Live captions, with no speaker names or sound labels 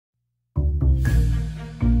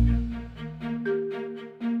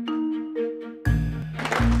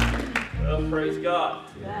Praise God.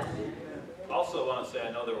 Also want to say,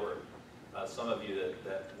 I know there were some of you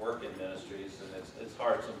that work in ministries, and it's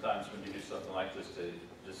hard sometimes when you do something like this to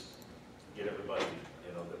just get everybody,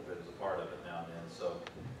 that is a part of it now and then. So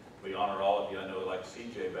we honor all of you. I know, like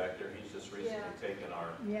CJ back there, he's just recently taken our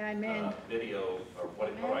video, or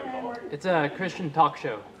what do I call it? It's a Christian talk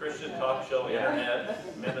show. Christian talk show,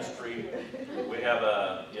 internet ministry. We have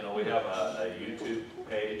a YouTube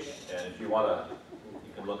page, and if you want to,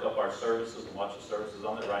 you can look up our services and watch the services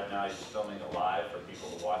on it. Right now, he's filming it live for people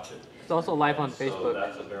to watch it. It's also live on Facebook. So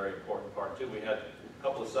that's a very important part too. We had a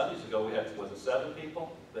couple of Sundays ago, was it 7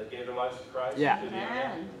 people that gave their lives to Christ? Yeah.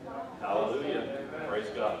 Hallelujah. Praise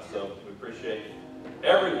God. So we appreciate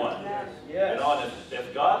everyone. Yes. And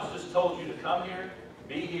if God's just told you to come here,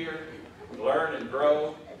 be here, learn and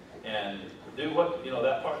grow, and do what,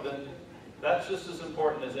 that part, then that's just as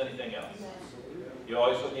important as anything else. You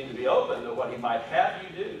always need to be open to what He might have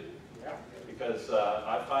you do. Because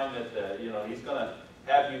I find that, He's going to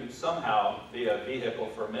have you somehow be a vehicle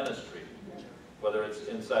for ministry. Whether it's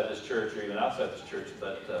inside this church or even outside this church,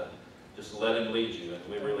 but just let Him lead you, and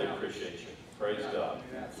we really appreciate you. Praise God.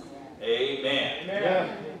 Amen.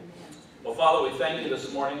 Amen. Well, Father, we thank you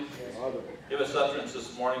this morning. Give us utterance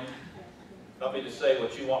this morning. Help me to say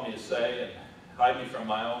what you want me to say, and hide me from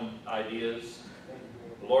my own ideas.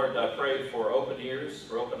 Lord, I pray for open ears,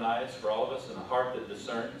 for open eyes, for all of us, and a heart that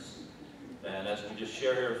discerns. And as we just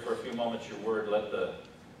share here for a few moments your word, let the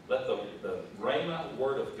Rhema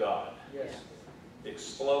word of God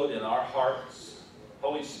explode in our hearts.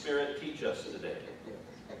 Holy Spirit, teach us today.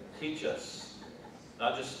 Teach us,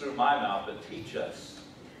 not just through my mouth, but teach us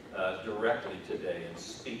directly today and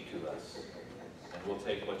speak to us. And we'll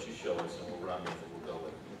take what you show us and we'll run with it. We'll go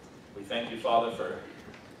with it. We thank you, Father, for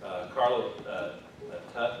Carla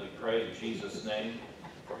Tutt. We pray in Jesus' name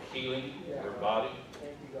for healing her body.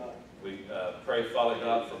 We pray, Father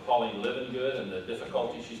God, for Pauline Livingood and the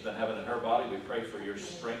difficulty she's been having in her body. We pray for your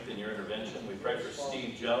strength and your intervention. We pray for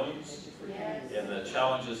Steve Jones and the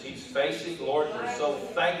challenges he's facing. Lord, we're so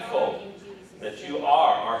thankful that you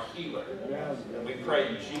are our healer. And we pray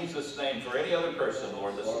in Jesus' name for any other person,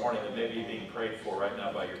 Lord, this morning that may be being prayed for right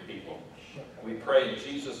now by your people. We pray in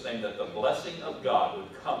Jesus' name that the blessing of God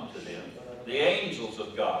would come to them. The angels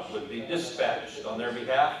of God would be dispatched on their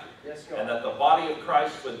behalf. And that the body of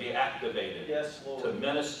Christ would be activated to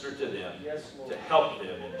minister to them, to help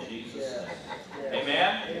them in Jesus' name.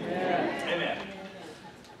 Amen? Amen? Amen.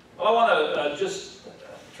 Well, I want to just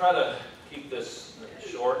try to keep this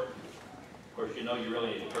short. Of course, you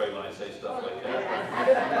really need to pray when I say stuff like that.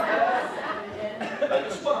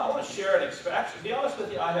 I want to share an experience. Actually, to be honest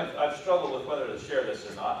with you, I've struggled with whether to share this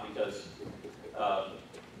or not because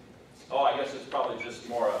I guess it's probably just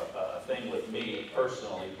more a thing with me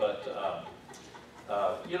personally, but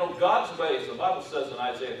God's ways, the Bible says in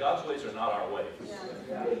Isaiah, God's ways are not our ways.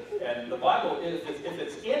 And the Bible, if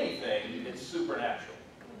it's anything, it's supernatural.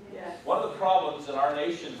 One of the problems in our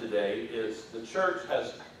nation today is the church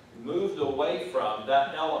has moved away from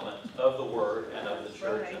that element of the Word and of the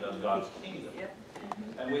church and of God's kingdom.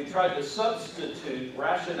 And we've tried to substitute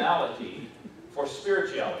rationality for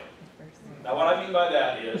spirituality. Now what I mean by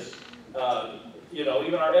that is,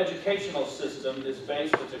 even our educational system is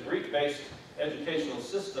it's a Greek-based educational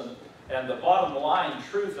system, and the bottom line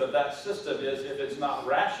truth of that system is if it's not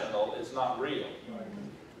rational, it's not real.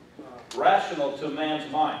 Rational to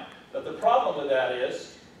man's mind. But the problem with that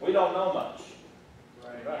is we don't know much.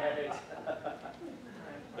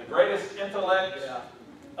 The greatest intellect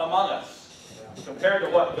among us, compared to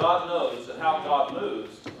what God knows and how God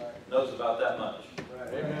moves, knows about that much.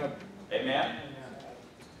 Amen. Amen.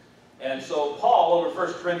 And so Paul, over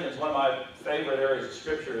 1 Corinthians, one of my favorite areas of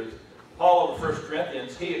Scripture is Paul, over 1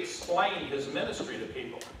 Corinthians, he explained his ministry to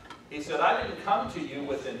people. He said, I didn't come to you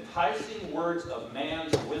with enticing words of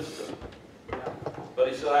man's wisdom. But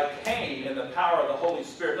he said, I came in the power of the Holy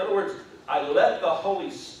Spirit. In other words, I let the Holy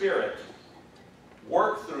Spirit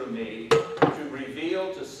work through me to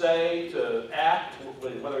reveal, to say, to act,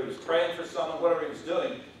 whether he was praying for someone, whatever he was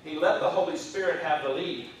doing. He let the Holy Spirit have the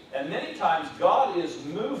lead. And many times God is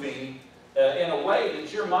moving in a way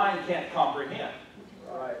that your mind can't comprehend.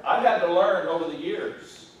 I've had to learn over the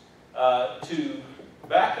years to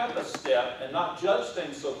back up a step and not judge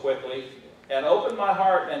things so quickly and open my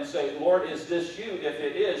heart and say, Lord, is this you? If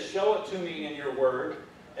it is, show it to me in your word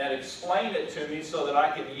and explain it to me so that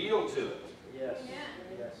I can yield to it. Yes.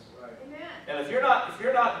 Yes. Right. And if you're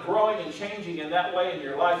not growing and changing in that way in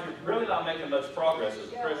your life, you're really not making much progress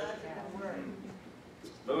as a Christian.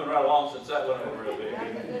 Moving right along since that went over real big.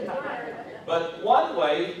 But one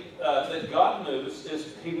way that God moves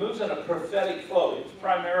is He moves in a prophetic flow. It's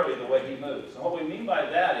primarily the way He moves. And what we mean by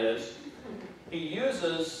that is He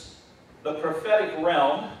uses the prophetic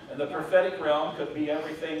realm, and the prophetic realm could be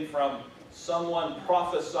everything from someone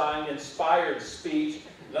prophesying, inspired speech.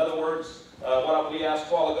 In other words, what we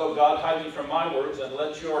asked a while ago, God, hide me from my words and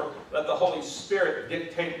let the Holy Spirit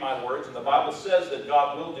dictate my words. And the Bible says that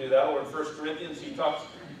God will do that. Or in 1 Corinthians,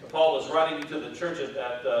 Paul was writing to the church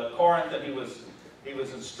at Corinth, and he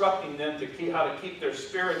was instructing them how to keep their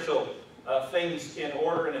spiritual things in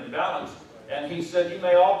order and in balance. And he said, you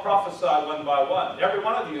may all prophesy one by one. Every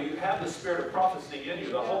one of you, you have the spirit of prophecy in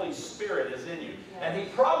you. The Holy Spirit is in you. And He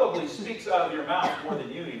probably speaks out of your mouth more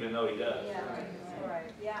than you even know He does. Yeah,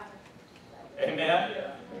 right. Yeah. Amen?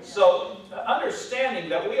 So, understanding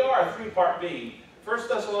that we are a three-part being. 1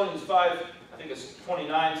 Thessalonians 5, I think it's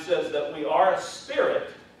 29, says that we are a spirit.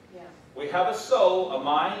 Yeah. We have a soul, a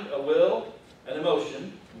mind, a will, an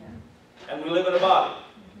emotion. Yeah. And we live in a body.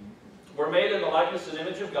 We're made in the likeness and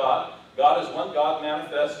image of God. God is one God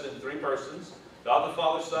manifest in three persons. God the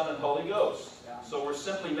Father, Son, and Holy Ghost. Yeah. So we're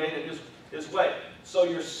simply made in His way. So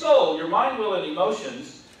your soul, your mind, will, and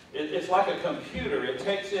emotions, it's like a computer. It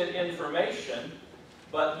takes in information,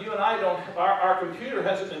 but you and I don't, our computer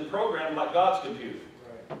hasn't been programmed like God's computer.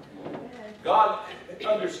 Right. God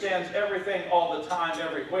understands everything all the time,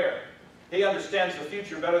 everywhere. He understands the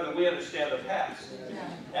future better than we understand the past. Yeah.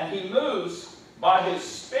 And He moves by His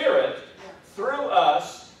Spirit through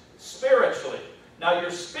us spiritually. Now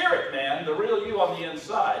your spirit man, the real you on the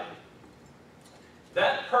inside,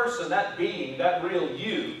 that person, that being, that real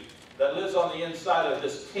you that lives on the inside of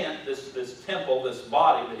this tent, this temple, this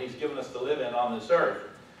body that He's given us to live in on this earth,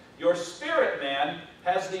 your spirit man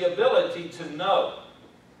has the ability to know.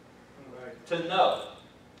 Right. To know.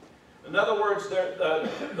 In other words,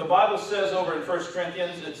 the Bible says over in 1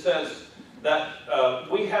 Corinthians, it says that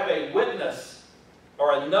we have a witness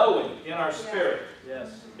or a knowing in our spirit. Yes.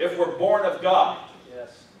 If we're born of God.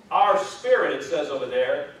 Yes. Our spirit, it says over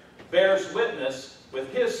there, bears witness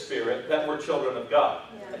with His Spirit that we're children of God.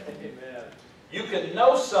 Yeah. Amen. You can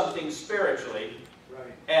know something spiritually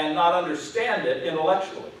and not understand it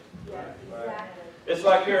intellectually. Yeah, exactly. It's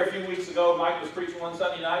like here a few weeks ago, Mike was preaching one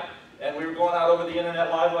Sunday night, and we were going out over the internet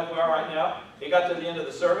live like we are right now. He got to the end of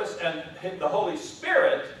the service, and the Holy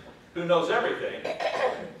Spirit, who knows everything,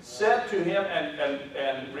 said to him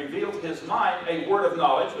and revealed to his mind a word of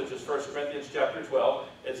knowledge, which is 1 Corinthians chapter 12.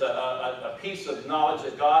 It's a piece of knowledge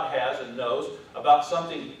that God has and knows about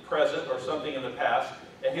something present or something in the past.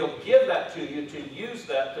 And He'll give that to you to use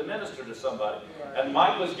that to minister to somebody. And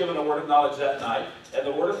Mike was given a word of knowledge that night. And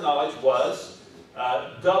the word of knowledge was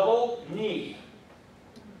double need.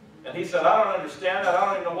 And he said, I don't understand that. I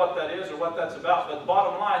don't even know what that is or what that's about. But the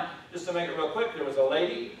bottom line, just to make it real quick, there was a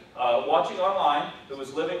lady watching online who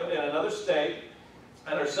was living in another state,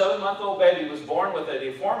 and her 7-month-old baby was born with a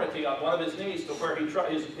deformity on one of his knees to where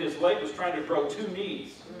his leg was trying to grow 2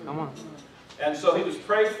 knees. Come on. And so he was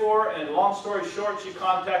prayed for, and long story short, she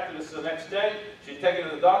contacted us the next day. She'd taken him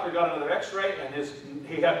to the doctor, got another x-ray, and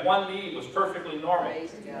he had one knee, was perfectly normal.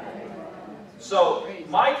 So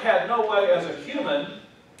Mike had no way as a human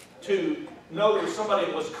to know there was somebody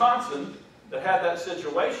in Wisconsin that had that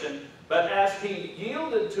situation, but as he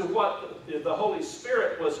yielded to what the Holy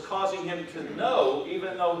Spirit was causing him to know,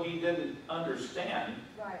 even though he didn't understand,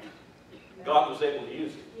 God was able to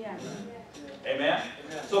use it. Yeah. Amen?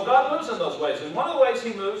 Amen? So God moves in those ways. And one of the ways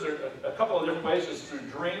He moves, or a couple of different ways, is through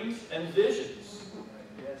dreams and visions.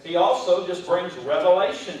 He also just brings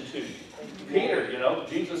revelation to you. Peter,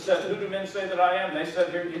 Jesus said, who do men say that I am? They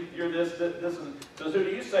said, you're this, and says, who do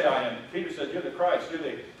you say I am? Peter said, you're the Christ.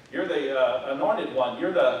 You're the anointed one.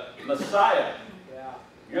 You're the Messiah.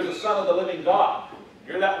 You're the Son of the living God.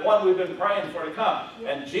 You're that one we've been praying for to come.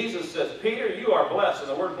 And Jesus says, Peter, you are blessed. And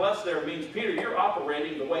the word blessed there means, Peter, you're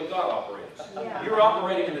operating the way God operates. You're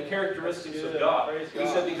operating in the characteristics of God. He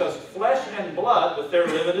said, because flesh and blood, with their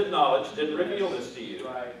limited knowledge, didn't reveal this to you.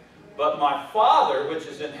 But my Father, which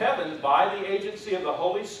is in heaven, by the agency of the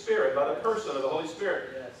Holy Spirit, by the person of the Holy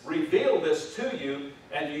Spirit, revealed this to you,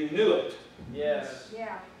 and you knew it. Yes.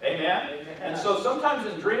 Yeah. Amen? Amen? And so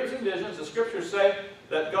sometimes in dreams and visions, the Scriptures say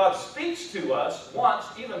that God speaks to us once,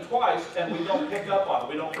 even twice, and we don't pick up on it.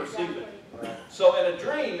 We don't perceive it. So in a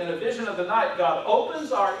dream, in a vision of the night, God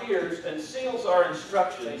opens our ears and seals our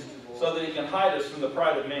instructions so that He can hide us from the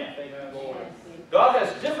pride of man. God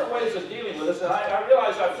has different ways of dealing with us, and I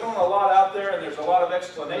realize I've thrown a lot out there, and there's a lot of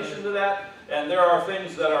explanation to that. And there are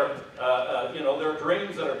things that are, there are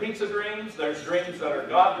dreams that are pizza dreams. There's dreams that are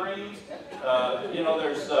God dreams.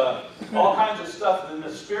 There's all kinds of stuff in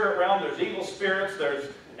the spirit realm. There's evil spirits.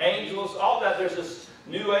 angels, all that. There's this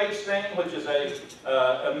New Age thing, which is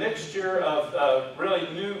a mixture of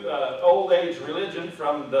really new old age religion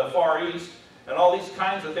from the Far East, and all these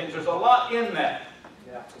kinds of things. There's a lot in that.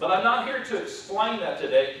 Yeah. But I'm not here to explain that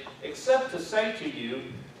today, except to say to you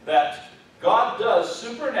that God does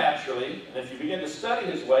supernaturally, and if you begin to study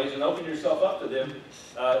His ways and open yourself up to them,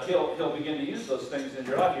 He'll begin to use those things in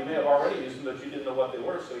your life. You may have already used them, but you didn't know what they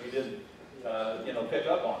were, so you didn't pick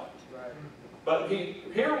up on it. Right. But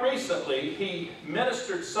here recently, He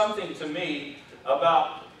ministered something to me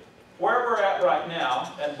about where we're at right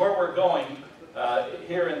now and where we're going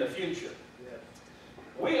here in the future. Yeah.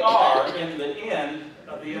 We are in the end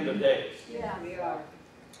of the end of days. Yeah, we are.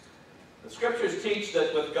 The Scriptures teach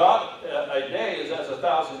that with God, a day is as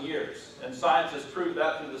 1,000 years. And science has proved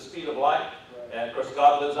that through the speed of light. And of course,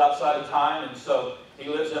 God lives outside of time, and so He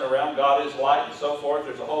lives in a realm. God is light, and so forth.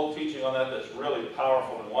 There's a whole teaching on that that's really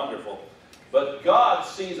powerful and wonderful. But God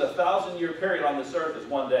sees a 1,000-year period on this earth as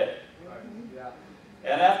one day.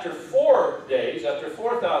 And after 4 days, after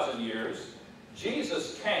 4,000 years,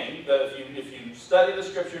 Jesus came. If you study the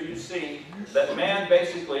Scripture, you see that man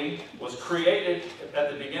basically was created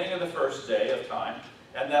at the beginning of the first day of time,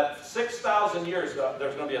 and that 6,000 years,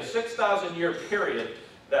 there's going to be a 6,000-year period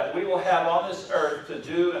that we will have on this earth to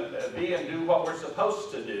do and be and do what we're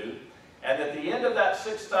supposed to do. And at the end of that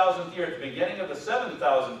 6,000th year, at the beginning of the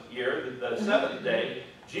 7,000th year, the 7th day,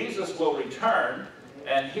 Jesus will return,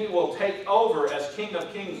 and He will take over as King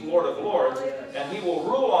of Kings, Lord of Lords, and He will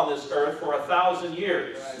rule on this earth for 1,000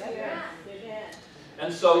 years.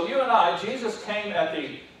 And so you and I, Jesus came at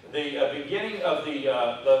the beginning of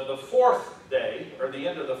the 4th day, or the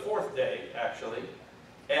end of the 4th day, actually,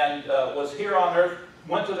 and was here on earth,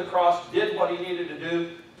 went to the cross, did what He needed to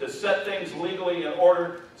do to set things legally in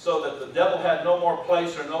order so that the devil had no more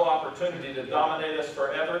place or no opportunity to dominate us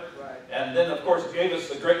forever. Right. And then, of course, gave us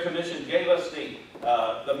the Great Commission, gave us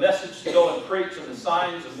the message to go and preach, and the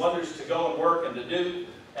signs and wonders to go and work and to do.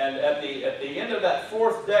 And at the end of that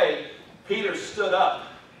 4th day, Peter stood up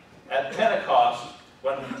at Pentecost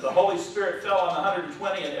when the Holy Spirit fell on the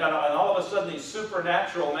 120, and all of a sudden these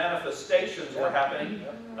supernatural manifestations were happening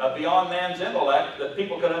beyond man's intellect that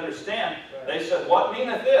people could understand. They said, "What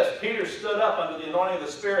meaneth this?" Peter stood up under the anointing of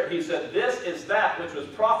the Spirit. He said, "This is that which was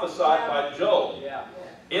prophesied by Joel.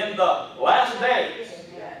 In the last days,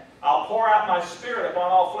 I'll pour out my Spirit upon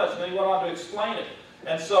all flesh." And then he went on to explain it.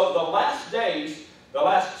 And so the last days, the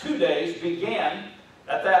last 2 days began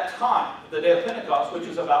at that time, the day of Pentecost, which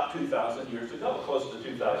is about 2,000 years ago, close to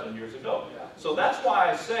 2,000 years ago. So that's why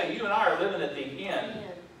I say you and I are living at the end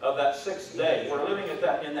of that 6th day. We're living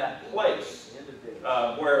at in that place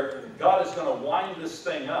where God is going to wind this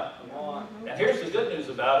thing up. And here's the good news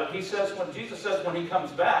about it. Jesus says when He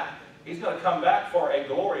comes back, He's going to come back for a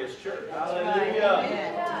glorious church.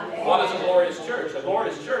 Hallelujah. What is a glorious church? A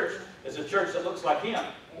glorious church is a church that looks like Him.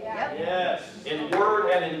 Yes. In word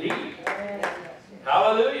and in deed.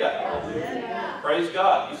 Hallelujah. Hallelujah. Praise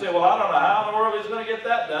God. You say, "Well, I don't know how in the world He's going to get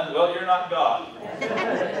that done." Well, you're not God.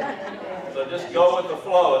 So just go with the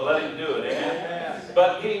flow and let Him do it. Amen.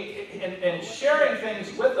 But He, in sharing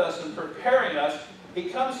things with us and preparing us, He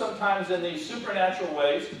comes sometimes in these supernatural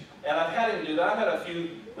ways. And I've had Him do that. I've had a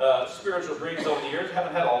few spiritual dreams over the years. I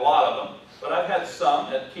haven't had a lot of them, but I've had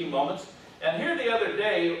some at key moments. And here the other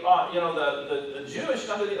day, the Jewish,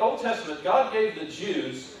 under the Old Testament, God gave the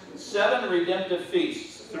Jews 7 redemptive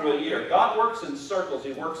feasts through a year. God works in circles.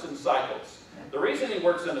 He works in cycles. The reason He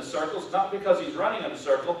works in a circle is not because He's running in a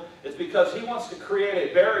circle. It's because He wants to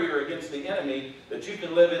create a barrier against the enemy that you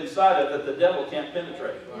can live inside of that the devil can't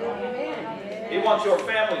penetrate. He wants your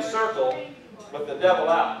family circle with the devil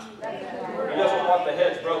out. He doesn't want the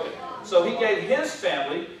hedge broken. So He gave His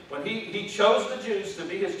family, when He chose the Jews to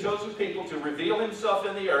be His chosen people, to reveal Himself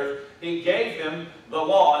in the earth, He gave them the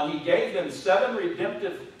law, and He gave them 7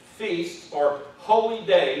 redemptive feasts, or holy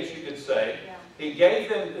days, you could say. He gave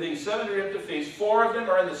them these 7 redemptive feasts. 4 of them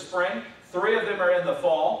are in the spring, 3 of them are in the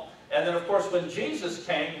fall. And then, of course, when Jesus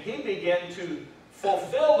came, He began to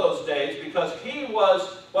fulfill those days because He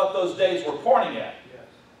was what those days were pointing at.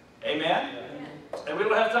 Amen? And we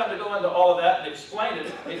don't have time to go into all of that and explain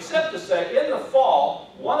it, except to say, in the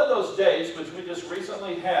fall, one of those days, which we just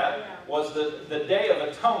recently had, was the Day of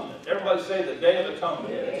Atonement. Everybody say the Day of Atonement.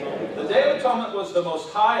 The Day of Atonement was the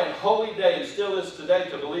most high and holy day, and still is today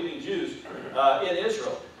to believing Jews in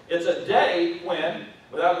Israel. It's a day when,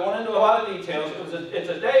 without going into a lot of details, it's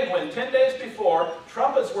a day when 10 days before,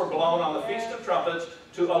 trumpets were blown on the Feast of Trumpets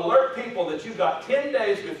to alert people that you've got 10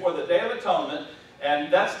 days before the Day of Atonement.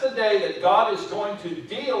 And that's the day that God is going to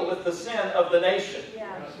deal with the sin of the nation.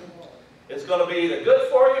 It's going to be either good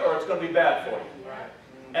for you or it's going to be bad for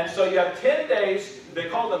you. And so you have 10 days, they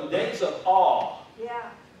call them days of awe. Yeah.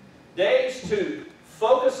 Days to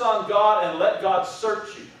focus on God and let God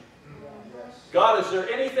search you. God, is there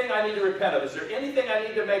anything I need to repent of? Is there anything I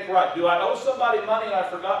need to make right? Do I owe somebody money and I've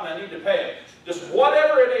forgotten I need to pay it? Just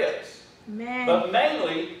whatever it is. Amen. But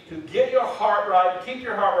mainly, to get your heart right, keep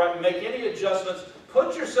your heart right, make any adjustments,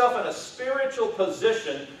 put yourself in a spiritual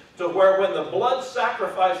position to where when the blood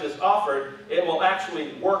sacrifice is offered, it will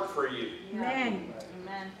actually work for you. Amen.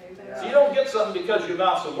 So you don't get something because you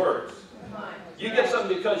mouth some words. You get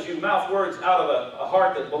something because you mouth words out of a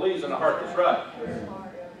heart that believes and a heart that's right.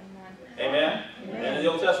 Amen? And in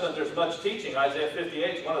the Old Testament, there's much teaching. Isaiah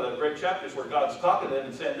 58 is one of the great chapters where God's talking to them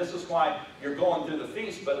and saying, this is why you're going through the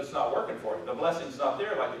feast, but it's not working for you. The blessing's not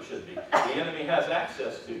there like it should be. The enemy has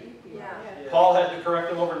access to you. Yeah. Paul had to correct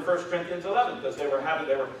them over in 1 Corinthians 11 because they were having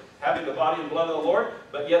the body and blood of the Lord,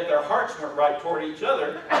 but yet their hearts weren't right toward each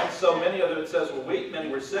other. And so many of them, it says, were weak, many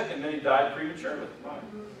were sick, and many died prematurely.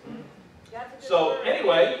 So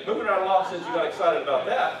anyway, moving right along since you got excited about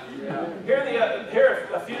that, here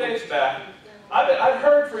a few days back, I've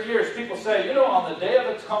heard for years people say, you know, on the Day of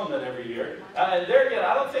Atonement every year, and there again,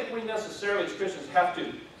 I don't think we necessarily as Christians have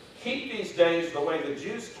to keep these days the way the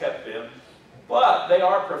Jews kept them, but they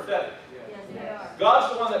are prophetic. Yes, they are.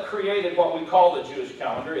 God's the one that created what we call the Jewish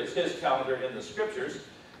calendar. It's His calendar in the Scriptures,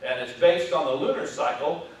 and it's based on the lunar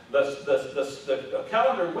cycle. The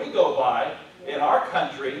calendar we go by in our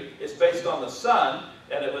country is based on the sun,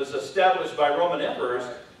 and it was established by Roman emperors,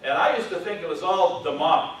 and I used to think it was all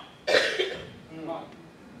demonic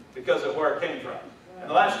because of where it came from.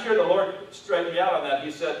 And last year the Lord straightened me out on that.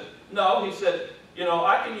 He said, no, He said, you know,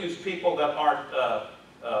 I can use people that aren't,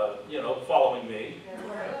 you know, following me.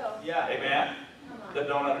 Yeah. Amen? That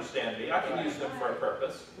don't understand me. I can use them for a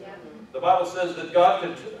purpose. The Bible says that God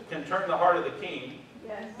can turn the heart of the king.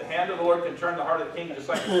 Yes. The hand of the Lord can turn the heart of the king just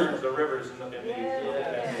like it turns the rivers and the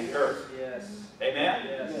earth. Yes. Amen?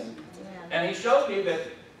 Yes. And He showed me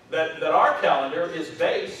that our calendar is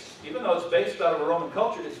based, even though it's based out of a Roman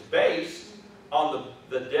culture, it's based on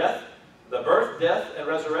the death, the birth, death, and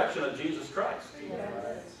resurrection of Jesus Christ.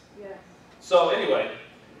 Yes. Yes. So anyway,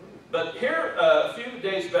 but here a few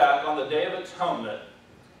days back on the Day of Atonement,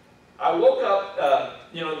 I woke up,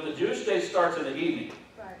 you know, the Jewish day starts in the evening.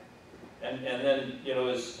 Right. And then, you know,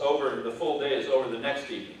 is over, the full day is over the next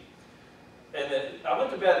evening. And then I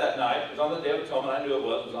went to bed that night. It was on the Day of Atonement. I knew it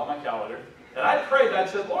was on my calendar. And I prayed and I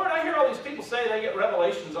said, Lord, I hear all these people say they get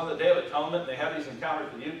revelations on the Day of Atonement and they have these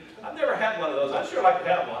encounters with you. I've never had one of those. I'd sure like to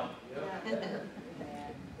have one. Yeah.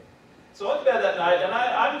 So I went to bed that night, and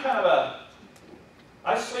I'm kind of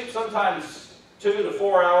I sleep sometimes 2 to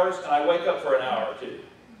 4 hours, and I wake up for an hour or two.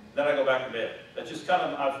 Then I go back to bed. That's just kind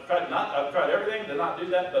of, I've tried everything to not do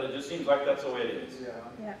that, but it just seems like that's the way it is.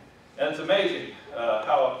 Yeah. And it's amazing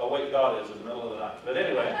how awake God is in the middle of the night. But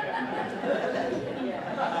anyway,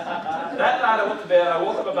 that night I went to bed. I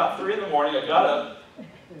woke up about 3 in the morning. I got up,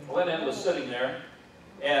 went in, was sitting there,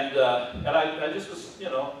 and I just was, you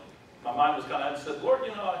know, my mind was kind of, I said, Lord,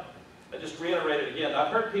 you know, I just reiterated again.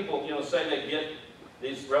 I've heard people, you know, say they get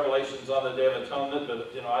these revelations on the Day of Atonement,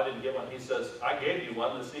 but, you know, I didn't get one. He says, I gave you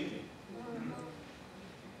one this evening.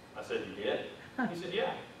 I said, you did? He said,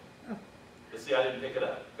 yeah. But see, I didn't pick it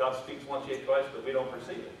up. God speaks once, yet twice, but we don't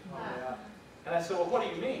perceive it. And I said, well, what do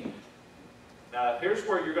you mean? Now, here's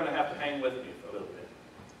where you're going to have to hang with me for a little bit.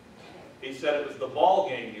 He said it was the ball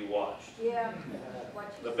game you watched. Yeah.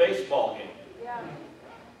 The baseball game. Yeah.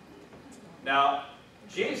 Now,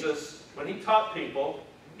 Jesus, when He taught people,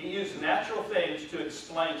 He used natural things to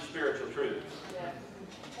explain spiritual truths. Yeah.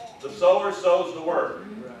 The sower sows the word.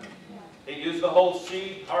 He used the whole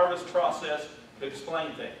seed harvest process to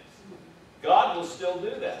explain things. God will still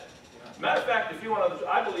do that. Matter of fact, if you want to,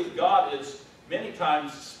 I believe God is many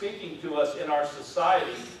times speaking to us in our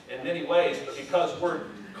society in many ways, but because we're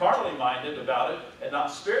carnally minded about it and not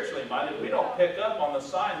spiritually minded, we don't pick up on the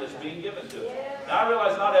sign that's being given to us. Now I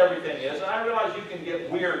realize not everything is, and I realize you can get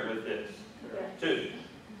weird with this too.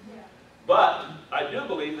 But I do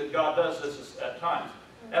believe that God does this at times.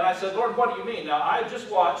 And I said, Lord, what do you mean? Now I just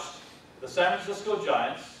watched the San Francisco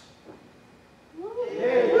Giants.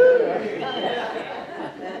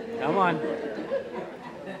 Come on.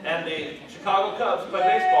 And the Chicago Cubs play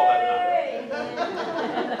baseball that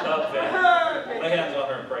night. Cub fan. Lay hands on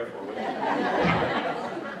her and pray for her.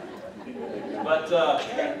 But,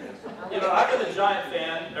 you know, I've been a Giant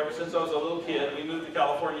fan ever since I was a little kid. We moved to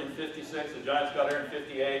California in '56. The Giants got here in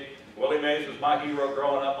 '58. Willie Mays was my hero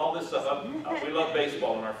growing up. All this stuff. We love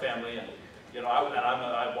baseball in our family. And, you know,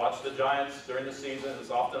 I watch the Giants during the season as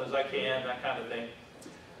often as I can, that kind of thing.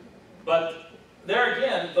 But there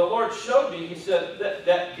again, the Lord showed me, he said, that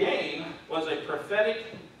that game was a prophetic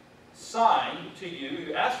sign to you.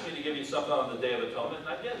 You asked me to give you something on the Day of Atonement, and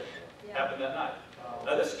I did it. It happened that night.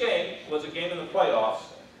 Now, this game was a game in the playoffs,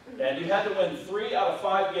 and you had to win 3 out of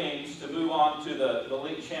 5 games to move on to the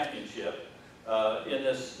league championship in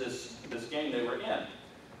this game they were in.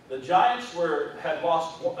 The Giants had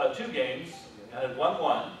lost 2 games and had won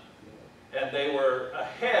 1, and they were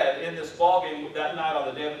ahead in this ball game that night on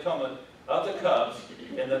the Day of Atonement of the Cubs.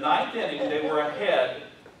 In the 9th inning, they were ahead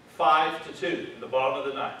 5-2, the bottom of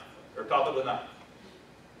the 9th, or top of the 9th.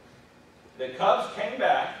 The Cubs came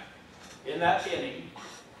back in that inning,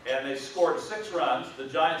 and they scored 6 runs. The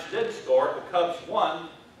Giants did score. The Cubs won.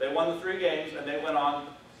 They won the 3 games, and they went on.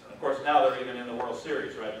 Of course, now they're even in the World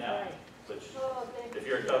Series right now. Which, if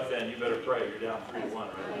you're a Cub fan, you better pray. You're down 3-1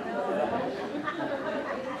 right now.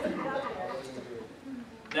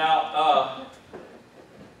 Now,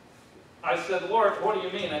 I said, Lord, what do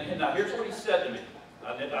you mean? And now, here's what he said to me.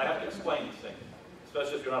 I have to explain these things,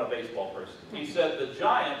 especially if you're not a baseball person. He said, the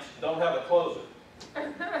Giants don't have a closer.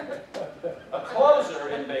 A closer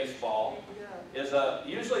in baseball is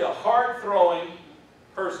usually a hard-throwing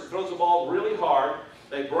person, throws the ball really hard.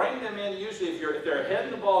 They bring them in, usually if they're ahead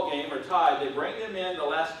in the ball game or tied, they bring them in the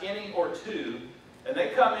last inning or 2, and they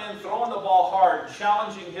come in throwing the ball hard,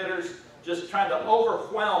 challenging hitters, just trying to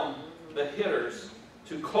overwhelm the hitters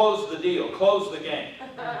to close the deal, close the game.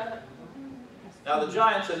 Now the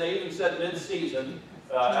Giants, and they even said mid-season,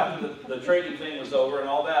 after the trading thing was over and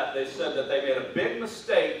all that, they said that they made a big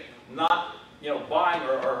mistake not buying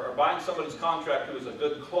or buying somebody's contract who was a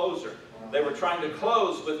good closer. They were trying to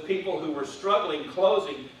close with people who were struggling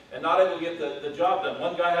closing and not able to get the job done.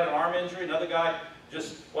 One guy had an arm injury, another guy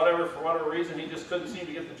just for whatever reason, he just couldn't seem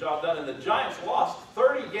to get the job done. And the Giants lost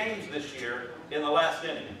 30 games this year in the last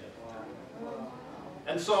inning.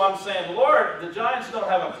 And so I'm saying, Lord, the Giants don't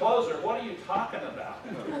have a closer. What are you talking about?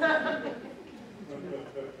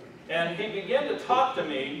 And he began to talk to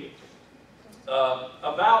me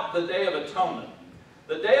about the Day of Atonement.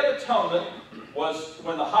 The Day of Atonement was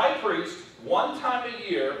when the high priest, one time a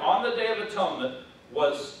year on the Day of Atonement,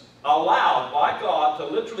 was allowed by God to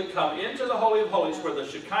literally come into the Holy of Holies where the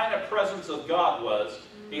Shekinah presence of God was.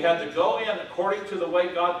 He had to go in according to the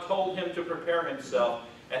way God told him to prepare himself.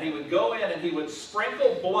 And he would go in and he would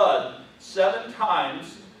sprinkle blood 7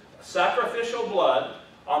 times, sacrificial blood,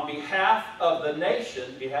 on behalf of the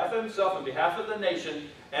nation, behalf of himself and behalf of the nation.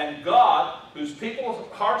 And God, whose people's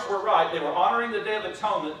hearts were right, they were honoring the Day of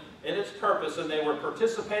Atonement in its purpose, and they were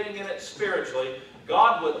participating in it spiritually.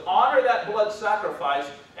 God would honor that blood sacrifice,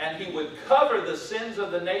 and he would cover the sins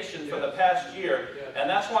of the nation for the past year. And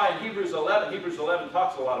that's why in Hebrews 11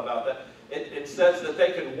 talks a lot about that. It says that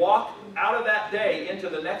they could walk out of that day into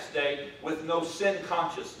the next day with no sin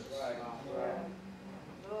consciousness.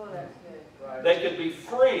 They could be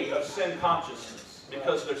free of sin consciousness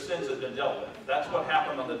because their sins had been dealt with. That's what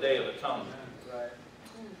happened on the Day of Atonement.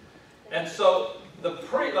 And so the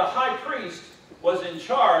high priest was in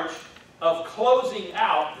charge of closing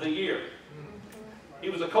out the year. He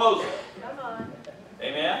was a closer.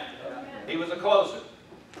 Amen? He was a closer.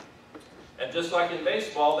 And just like in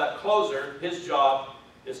baseball, that closer, his job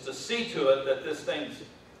is to see to it that this thing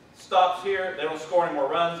stops here, they don't score any more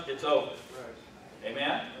runs, it's over.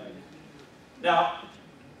 Amen? Now,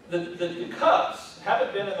 the Cubs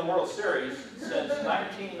haven't been in the World Series since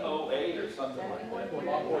 1908 or something like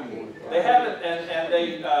that. They haven't, and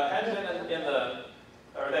they hadn't been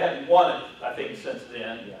they hadn't won it, I think, since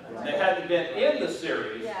then. They hadn't been in the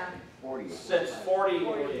series since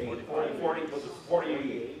 48, was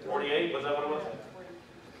that what it was?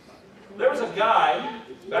 There was a guy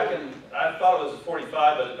back in, I thought it was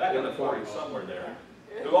 45, but back in the 40s, somewhere there,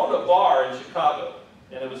 who owned a bar in Chicago.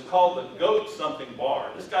 And it was called the Goat Something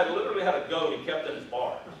Bar. This guy literally had a goat he kept in his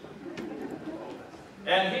bar.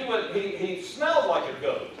 And he smelled like a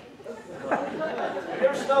goat. You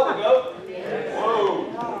ever smelled a goat?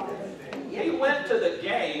 Whoa. He went to the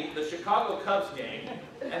game, the Chicago Cubs game,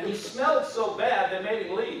 and he smelled so bad they made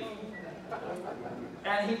him leave.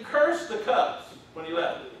 And he cursed the Cubs when he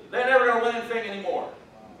left. They're never going to win anything anymore.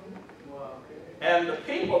 And the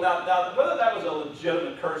people, now whether that was a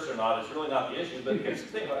legitimate curse or not is really not the issue, but here's the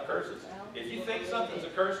thing about curses. If you think something's a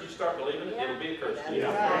curse, you start believing it, it'll be a curse to you.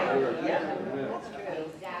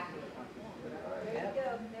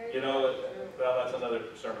 You know, well, that's another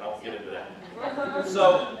sermon, I won't get into that.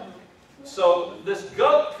 So this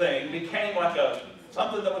goat thing became like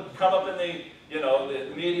something that would come up in the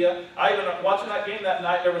media. I even, watching that game that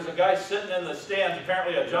night, there was a guy sitting in the stands,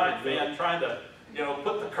 apparently a Giant fan, trying to,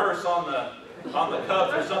 put the curse on on the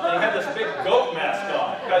Cubs or something. He had this big goat mask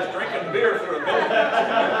on. The guy's drinking beer through a goat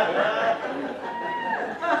mask.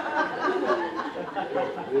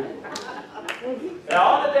 Now,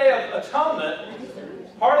 on the Day of Atonement,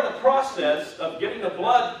 part of the process of getting the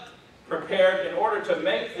blood prepared in order to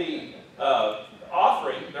make the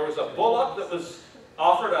offering, there was a bullock that was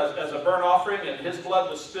offered as a burnt offering, and his blood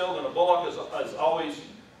was spilled, and a bullock is always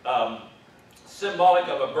symbolic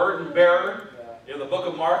of a burden bearer. In the book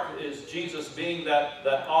of Mark is Jesus being that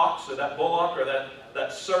ox or that bullock or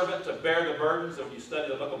that servant to bear the burdens. If you study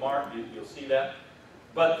the book of Mark, you'll see that.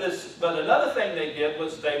 But another thing they did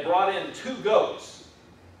was they brought in 2 goats.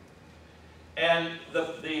 And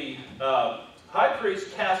the high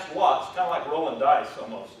priest cast lots, kind of like rolling dice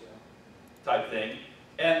almost type thing.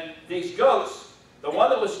 And these goats, the one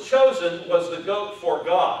that was chosen was the goat for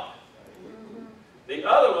God. The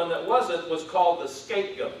other one that wasn't was called the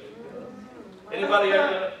scapegoat. Anybody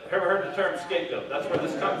ever heard the term scapegoat? That's where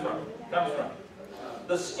this comes from.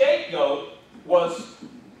 The scapegoat was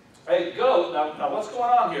a goat. Now what's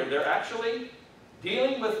going on here? They're actually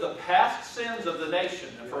dealing with the past sins of the nation,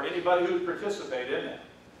 and for anybody who participated in it.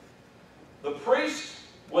 The priest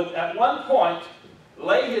would at one point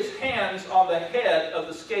lay his hands on the head of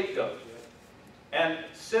the scapegoat and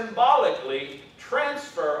symbolically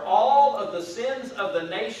transfer all of the sins of the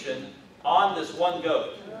nation on this one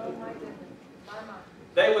goat.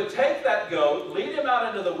 They would take that goat, lead him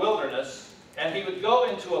out into the wilderness, and he would go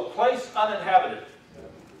into a place uninhabited.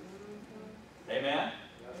 Amen?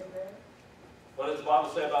 What does the Bible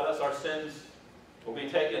say about us? Our sins will be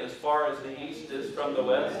taken as far as the east is from the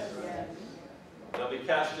west. They'll be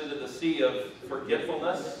cast into the sea of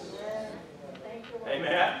forgetfulness.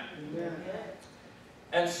 Amen?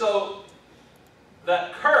 And so,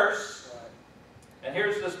 that curse, and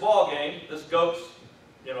here's this ball game, this goat's,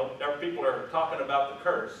 people are talking about the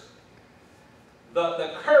curse.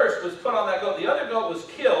 The curse was put on that goat. The other goat was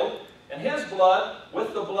killed, and his blood,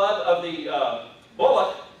 with the blood of the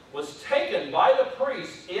bullock, was taken by the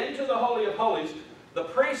priest into the Holy of Holies. The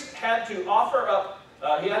priest had to offer up,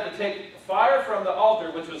 he had to take fire from the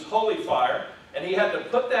altar, which was holy fire, and he had to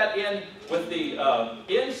put that in with the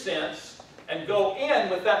incense and go in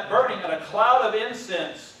with that burning, and a cloud of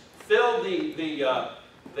incense filled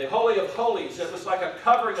the Holy of Holies. It was like a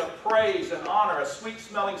covering of praise and honor, a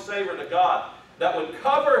sweet-smelling savor to God that would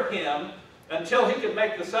cover him until he could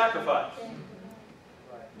make the sacrifice.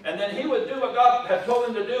 And then he would do what God had told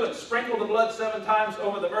him to do and sprinkle the blood 7 times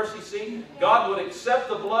over the mercy seat. God would accept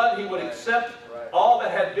the blood. He would accept all that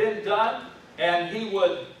had been done, and he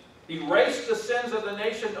would erase the sins of the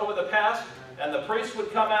nation over the past, and the priest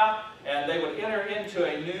would come out, and they would enter into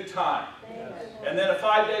a new time. And then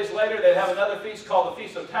 5 days later, they'd have another feast called the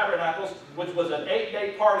Feast of Tabernacles, which was an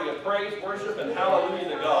 8-day party of praise, worship, and hallelujah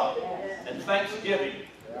to God, and thanksgiving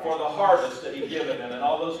for the harvest that He'd given them, and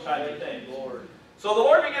all those kinds of things. So the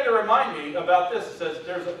Lord began to remind me about this. It says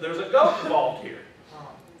there's a goat involved here.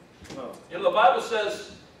 The Bible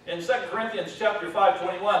says in 2 Corinthians chapter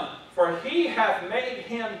 5:21, "For He hath made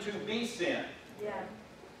Him to be sin,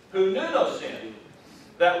 who knew no sin,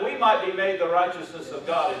 that we might be made the righteousness of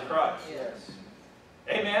God in Christ." Yes.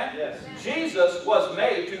 Amen? Yes. Jesus was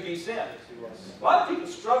made to be sin. A lot of people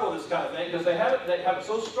struggle with this kind of thing because they have it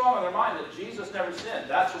so strong in their mind that Jesus never sinned.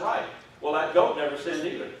 That's right. Well, that goat never sinned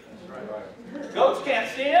either. That's right. Goats can't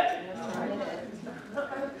sin.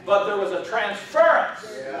 But there was a transference.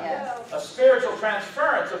 Yeah. A spiritual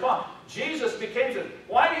transference upon. Jesus became sin.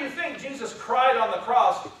 Why do you think Jesus cried on the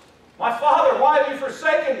cross, "My Father, why have you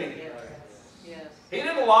forsaken me?" Yes. He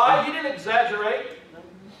didn't lie. He didn't exaggerate.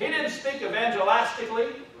 He didn't speak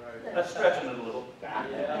evangelistically. That's stretching it a little.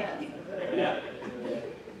 Yeah.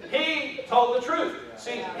 He told the truth.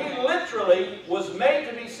 See, He literally was made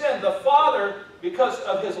to be sin. The Father, because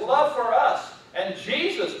of His love for us, and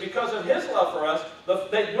Jesus, because of His love for us,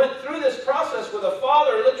 they went through this process where the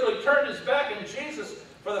Father literally turned His back, and Jesus,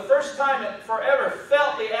 for the first time and forever,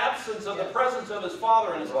 felt the absence of the presence of His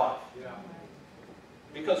Father in His life.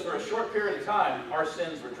 Because for a short period of time, our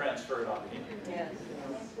sins were transferred onto Him. Yes.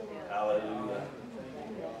 Hallelujah.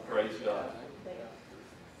 Praise God.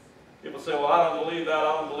 People say, "Well, I don't believe that. I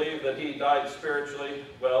don't believe that He died spiritually."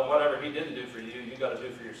 Well, whatever He didn't do for you, you got to do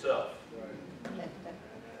for yourself.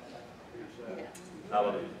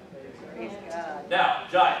 Hallelujah. Praise God. Now,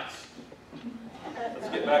 giants. Let's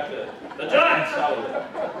get back to the giants.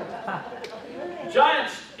 Hallelujah.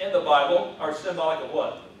 Giants in the Bible are symbolic of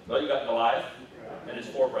what? Well, you got Goliath and his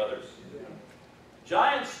 4 brothers.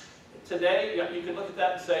 Giants today, you can look at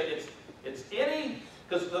that and say it's any,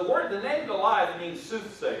 because the name Goliath means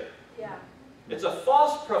soothsayer. Yeah. It's a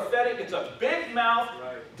false prophetic, it's a big mouth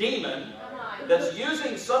demon that's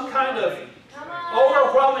using some kind of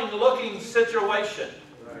overwhelming looking situation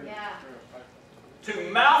to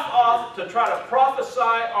mouth off to try to prophesy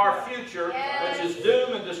our future, which is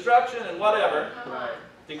doom and destruction and whatever,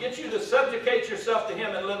 to get you to subjugate yourself to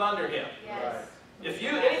him and live under him. If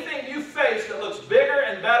anything you face that looks bigger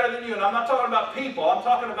and better than you, and I'm not talking about people, I'm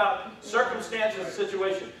talking about circumstances and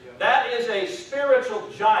situations, that is a spiritual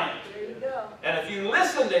giant. And if you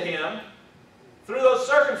listen to him through those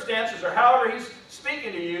circumstances or however he's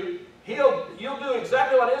speaking to you, you'll do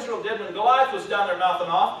exactly what Israel did when Goliath was down there mouthing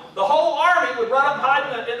off. The whole army would run up and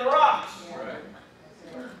hide in the rocks.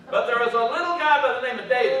 But there was a little guy by the name of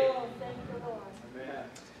David.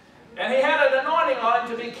 And he had an anointing on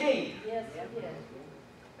him to be king.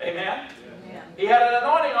 Amen? He had an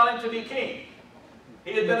anointing on him to be king.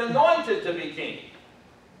 He had been anointed to be king.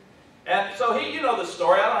 And so you know the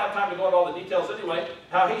story. I don't have time to go into all the details anyway.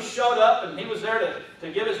 How he showed up and he was there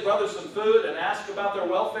to give his brothers some food and ask about their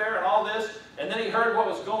welfare and all this. And then he heard what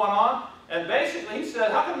was going on. And basically he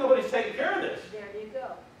said, how come nobody's taking care of this? There you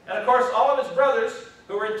go. And of course all of his brothers,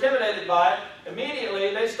 who were intimidated by it,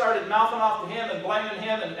 immediately they started mouthing off to him and blaming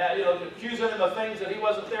him and accusing him of things that he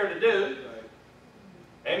wasn't there to do.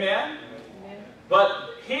 Amen?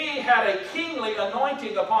 But he had a kingly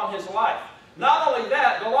anointing upon his life. Not only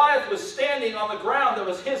that, Goliath was standing on the ground that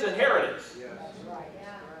was his inheritance.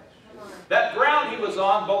 That ground he was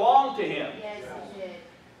on belonged to him.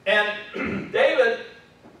 And David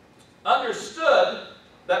understood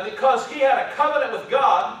that because he had a covenant with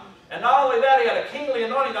God, and not only that, he had a kingly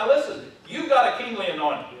anointing. Now listen, you got a kingly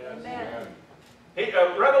anointing.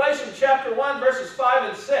 Revelation chapter 1, verses 5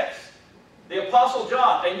 and 6. The Apostle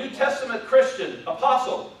John, a New Testament Christian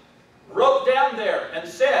apostle, wrote down there and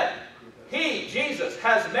said, he, Jesus,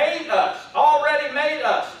 has made us, already made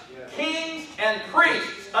us, kings and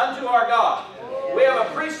priests unto our God. We have a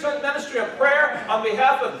priesthood ministry of prayer on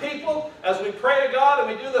behalf of people as we pray to God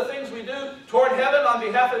and we do the things we do toward heaven on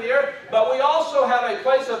behalf of the earth. But we also have a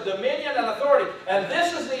place of dominion and authority. And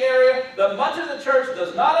this is the area that much of the church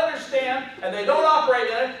does not understand, and they don't operate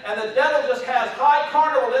in it, and the devil just has high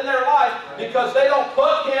carnival in their life because they don't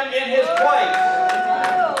put him in his place.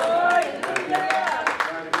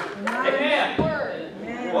 Amen.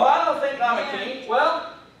 Well, I don't think I'm a king.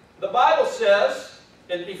 Well, the Bible says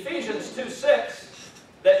in Ephesians 2:6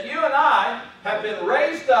 that you and I have been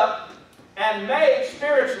raised up and made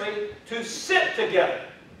spiritually to sit together.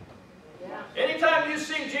 Anytime you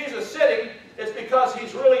see Jesus sitting, it's because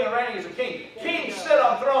he's ruling and reigning as a king. Kings sit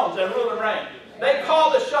on thrones and rule and reign. They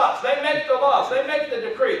call the shots. They make the laws. They make the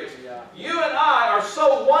decrees. You and I are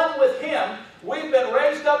so one with him, we've been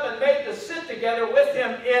raised up and made to sit together with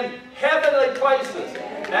him in heavenly places.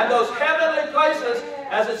 And those heavenly places,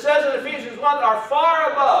 as it says in Ephesians 1, are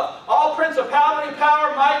far above all principality,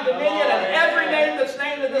 power, might, dominion, and every name that's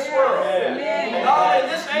named in this world. Not only in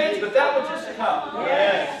this age, but that which is to come.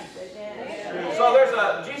 So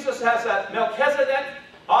Jesus has that Melchizedek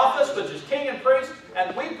office, which is king and priest,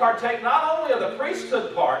 and we partake not only of the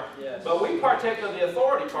priesthood part, but we partake of the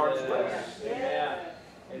authority part as well.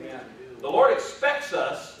 The Lord expects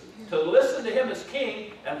us to listen to him as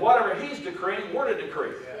king, and whatever he's decreeing, we're to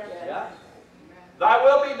decree. Thy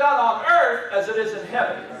will be done on earth as it is in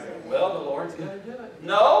heaven. Well, the Lord's going to do it.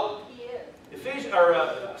 No.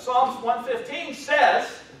 Psalms 115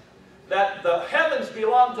 says that the heavens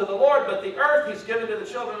belong to the Lord, but the earth he's given to the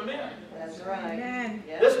children of men. That's right. Amen.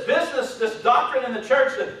 This business, this doctrine in the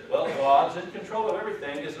church that, well, God's in control of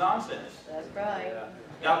everything is nonsense. That's right.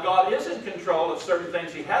 Now, God is in control of certain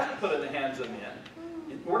things he hasn't put in the hands of men.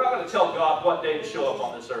 We're not going to tell God what day to show up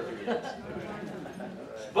on this earth again.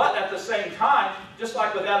 But at the same time, just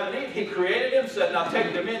like with Adam and Eve, he created him and said, now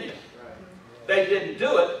take dominion. They didn't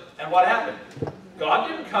do it, and what happened? God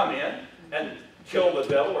didn't come in and kill the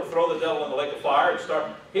devil or throw the devil in the lake of fire and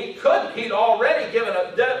start. He couldn't. He'd already given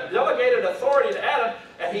a delegated authority to Adam,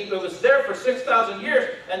 and it was there for 6,000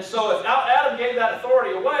 years. And so if Adam gave that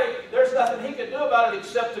authority away, there's nothing he could do about it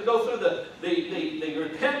except to go through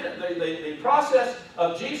the process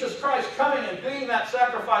of Jesus Christ coming and being that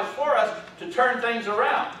sacrifice for us to turn things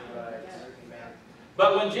around.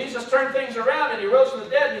 But when Jesus turned things around and he rose from the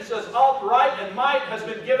dead, and he says, all right and might has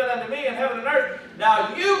been given unto me in heaven and earth.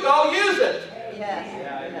 Now you go use it.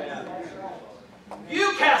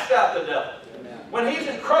 You cast out the devil. When he's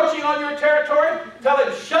encroaching on your territory, tell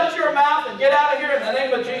him, shut your mouth and get out of here in the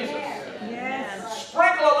name of Jesus.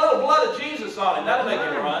 Sprinkle a little blood of Jesus on him. That'll make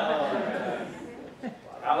him run.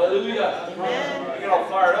 Hallelujah. I get all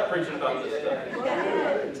fired up preaching about this stuff.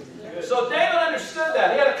 So David understood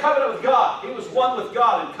that. He had a covenant with God. He was one with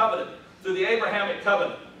God in covenant. through the Abrahamic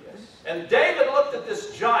covenant. And David looked at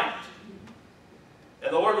this giant.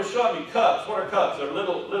 And the Lord was showing me cubs. What are cubs? They're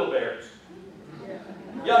little bears.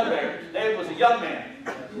 Young bears. David was a young man.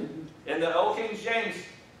 In the old King James,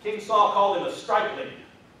 King Saul called him a stripling.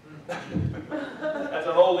 That's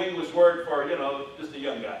an old English word for, just a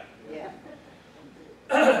young guy. Yeah.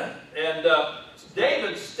 And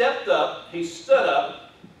David stepped up. He stood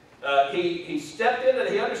up. He stepped in and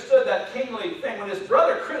he understood that kingly thing. When his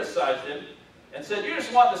brother criticized him and said, "You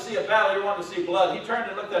just want to see a battle, you want to see blood," he turned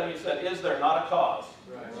and looked at him and he said, "Is there not a cause?"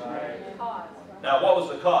 Right. Cause. Now, what was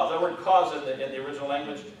the cause? That word cause in the original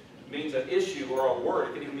language means an issue or a word.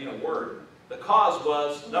 It can even mean a word. The cause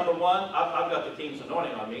was, number one, I've got the king's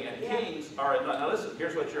anointing on me, and kings are anointed. Now listen,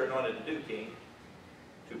 here's what you're anointed to do, king.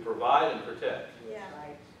 To provide and protect. Yeah.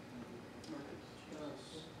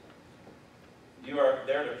 You are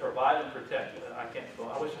there to provide and protect. I can't go.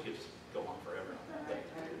 I wish I could just go on forever.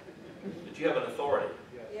 But you have an authority.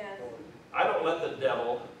 Yes. I don't let the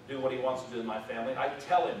devil do what he wants to do in my family. I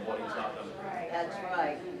tell him what he's not going to do. That's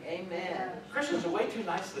right. Amen. Christians are way too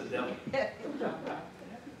nice to the devil.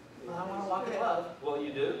 Well, I want to walk in love. Well,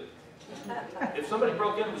 you do. If somebody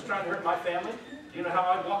broke in and was trying to hurt my family, do you know how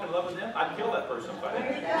I'd walk in love with them? I'd kill that person if I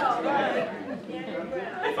had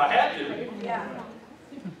to. If I had to. Yeah.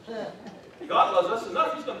 God loves us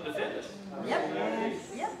enough, he's going to defend us. Yep.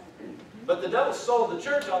 Yep. But the devil sold the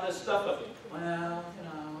church on this stuff of, well,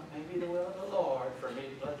 maybe the will of the Lord for me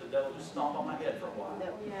to let the devil just stomp on my head for a while.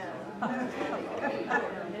 Yeah.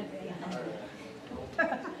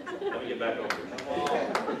 Let me get back over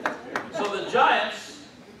here. So the giants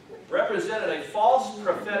represented a false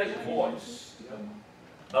prophetic voice,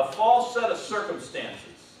 a false set of circumstances.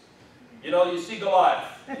 You see Goliath,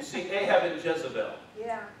 you see Ahab and Jezebel.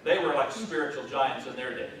 Yeah. They were like spiritual giants in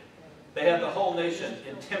their day. They had the whole nation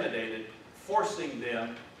intimidated, forcing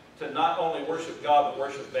them to not only worship God, but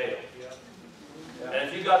worship Baal. And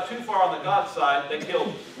if you got too far on the God side, they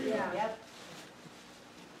killed you. Yeah. Yep.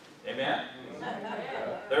 Amen?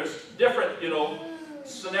 There's different,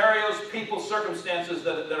 scenarios, people, circumstances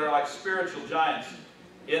that are like spiritual giants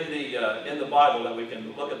in the Bible that we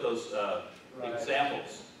can look at those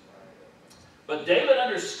examples. But David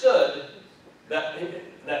understood that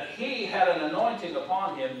he had an anointing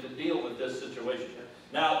upon him to deal with this situation.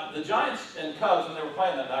 Now, the giants and cubs, when they were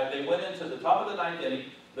playing that night, they went into the top of the ninth inning.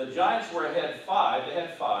 The giants were ahead 5, they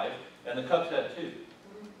had 5, and the cubs had 2.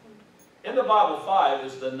 In the Bible, 5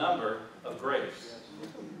 is the number of grace.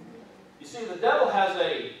 You see, the devil has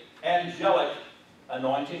an angelic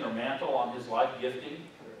anointing or mantle on his life, gifting.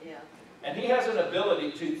 Yeah. And he has an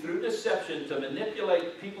ability to, through deception, to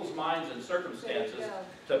manipulate people's minds and circumstances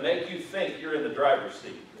to make you think you're in the driver's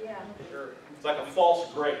seat. Yeah. It's like a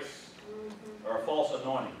false grace or a false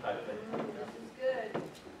anointing type of thing. This is good.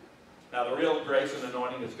 Now, the real grace and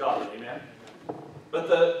anointing is God, amen? But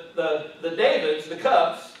the Davids, the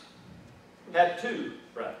cubs, had 2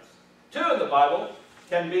 friends. 2 in the Bible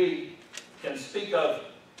can speak of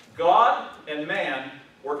God and man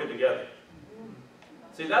working together.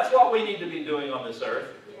 See, that's what we need to be doing on this earth,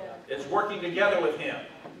 is working together with Him.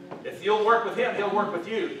 If you'll work with Him, He'll work with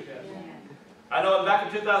you. I know back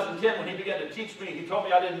in 2010 when He began to teach me, He told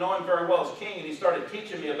me I didn't know Him very well as king, and He started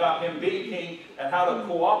teaching me about Him being king and how to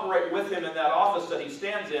cooperate with Him in that office that He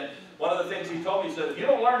stands in. One of the things He told me, He said, if you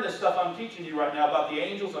don't learn this stuff I'm teaching you right now about the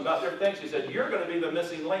angels and about different things, He said, you're going to be the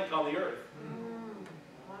missing link on the earth.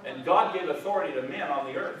 And God gave authority to men on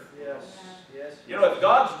the earth. Yes. Yes. If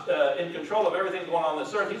God's in control of everything going on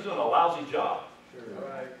this earth, He's doing a lousy job. Sure.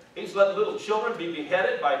 Right. He's letting little children be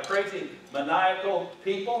beheaded by crazy, maniacal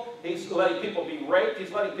people. He's letting people be raped.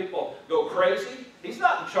 He's letting people go crazy. He's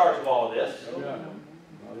not in charge of all of this.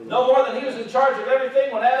 No more than He was in charge of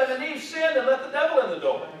everything when Adam and Eve sinned and let the devil in the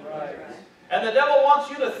door. Right. And the devil wants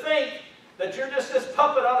you to think that you're just this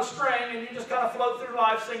puppet on a string and you just kind of float through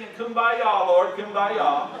life singing, "Kumbaya, Lord,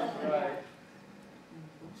 Kumbaya." Right.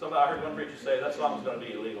 I heard one preacher say that song's going to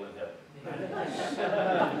be illegal in heaven.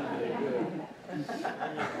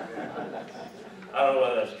 I don't know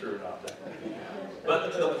whether that's true or not.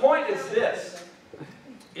 But the point is this,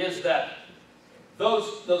 is that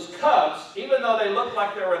those cubs, even though they looked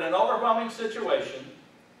like they were in an overwhelming situation,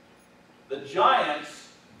 the giants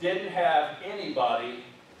didn't have anybody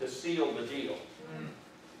to seal the deal.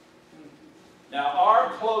 Now our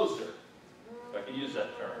closer, if I can use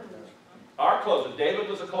that term, our closer, David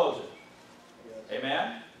was a closer.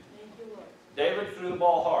 Amen? David threw the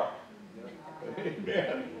ball hard.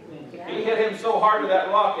 Amen. He hit him so hard with that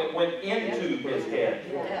rock it went into his head.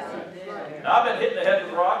 Now I've been hitting the head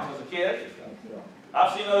with rocks as a kid.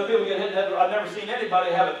 I've seen other people get hit in the head. I've never seen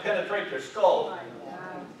anybody have it penetrate their skull.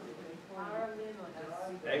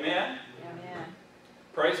 Amen? Amen.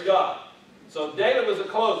 Praise God. So David was a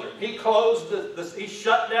closer. He closed he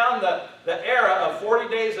shut down the era of 40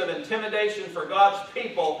 days of intimidation for God's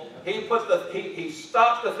people. He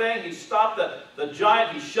stopped the thing. He stopped the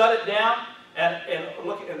giant. He shut it down. And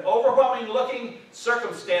in overwhelming looking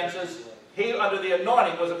circumstances, he, under the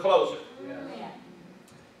anointing, was a closer.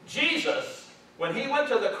 Jesus, when he went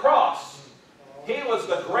to the cross, he was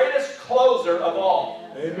the greatest closer of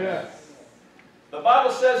all. Amen. The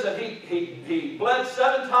Bible says that he bled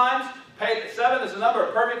 7 times. 7 is the number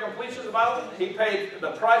of perfect completion of the Bible. He paid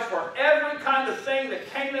the price for every kind of thing that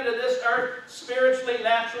came into this earth, spiritually,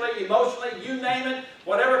 naturally, emotionally, you name it.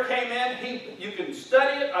 Whatever came in, you can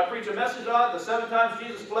study it. I preach a message on it, the 7 times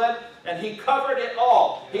Jesus bled, and he covered it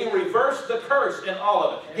all. He reversed the curse in all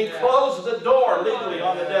of it. He closed the door legally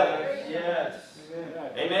on the devil. Yes.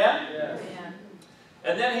 Amen? Yes.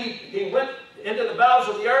 And then he went into the bowels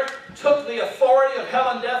of the earth, took the authority of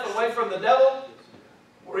hell and death away from the devil,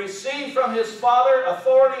 received from his Father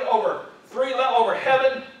authority over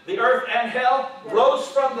heaven, the earth, and hell, rose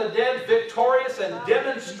from the dead victorious, and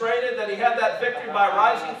demonstrated that he had that victory by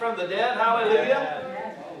rising from the dead.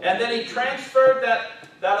 Hallelujah. And then he transferred that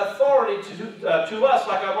authority to us,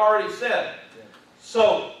 like I've already said.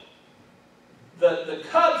 So the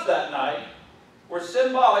cubs that night were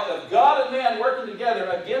symbolic of God and man working together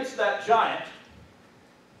against that giant.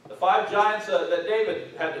 The 5 giants that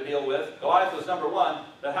David had to deal with. Goliath was number 1.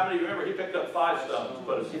 But how many of you remember he picked up 5 stones?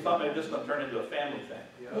 But he thought maybe this was going to turn into a family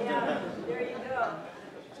thing. Yeah, there you go.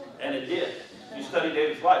 And it did. If you study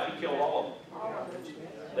David's life, he killed all of them.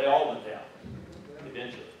 They all went down.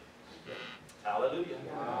 Eventually. Hallelujah.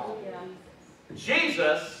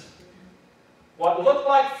 Jesus, what looked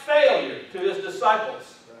like failure to his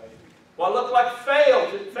disciples, what looked like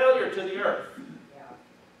failure to the earth,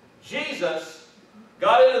 Jesus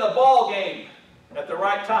got into the ball game at the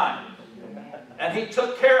right time. And he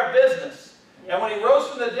took care of business. And when he rose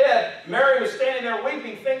from the dead, Mary was standing there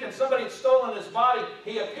weeping, thinking somebody had stolen his body.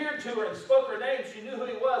 He appeared to her and spoke her name. She knew who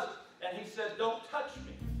he was.